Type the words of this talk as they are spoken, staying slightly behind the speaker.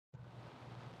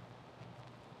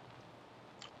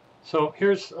So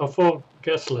here's a full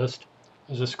guest list.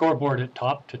 There's a scoreboard at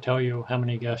top to tell you how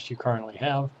many guests you currently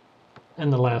have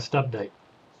and the last update.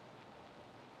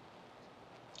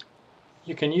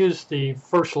 You can use the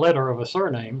first letter of a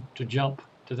surname to jump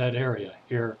to that area.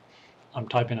 Here I'm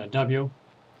typing a W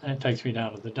and it takes me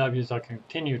down to the W's. I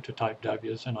continue to type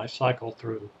W's and I cycle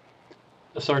through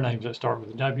the surnames that start with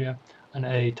a W. An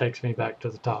A takes me back to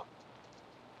the top.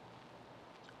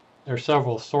 There are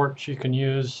several sorts you can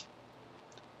use.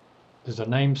 There's a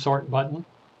name sort button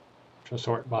to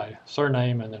sort by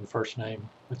surname and then first name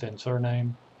within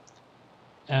surname.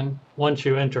 And once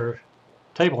you enter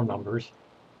table numbers,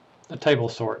 the table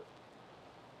sort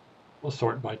will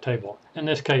sort by table. In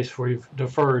this case, we've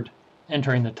deferred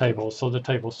entering the table, so the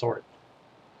table sort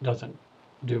doesn't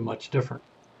do much different.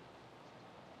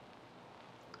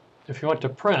 If you want to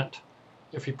print,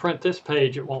 if you print this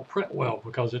page, it won't print well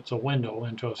because it's a window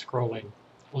into a scrolling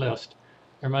list.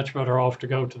 You're much better off to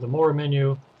go to the More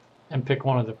menu and pick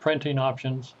one of the printing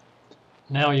options.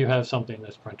 Now you have something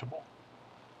that's printable.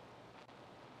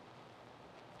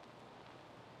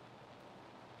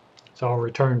 So I'll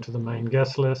return to the main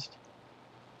guest list.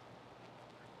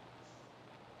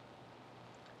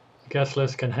 The guest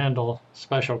list can handle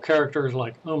special characters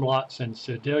like umlauts and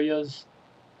cedillas.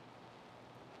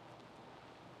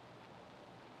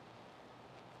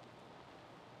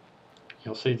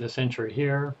 You'll see this entry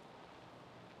here.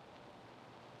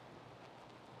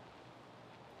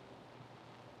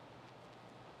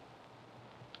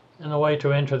 And the way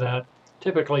to enter that,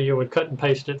 typically you would cut and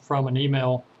paste it from an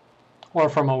email or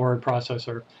from a word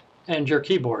processor, and your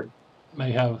keyboard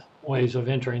may have ways of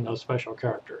entering those special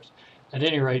characters. At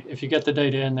any rate, if you get the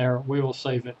data in there, we will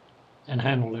save it and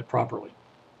handle it properly.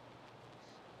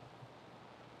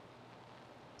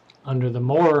 Under the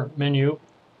More menu,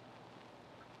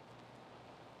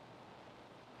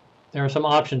 there are some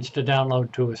options to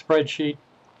download to a spreadsheet.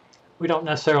 We don't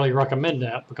necessarily recommend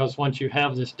that because once you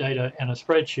have this data in a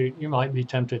spreadsheet, you might be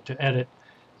tempted to edit,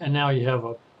 and now you have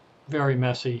a very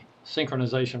messy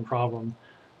synchronization problem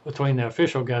between the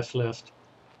official guest list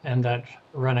and that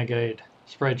renegade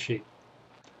spreadsheet.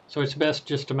 So it's best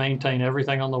just to maintain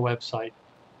everything on the website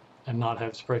and not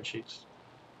have spreadsheets.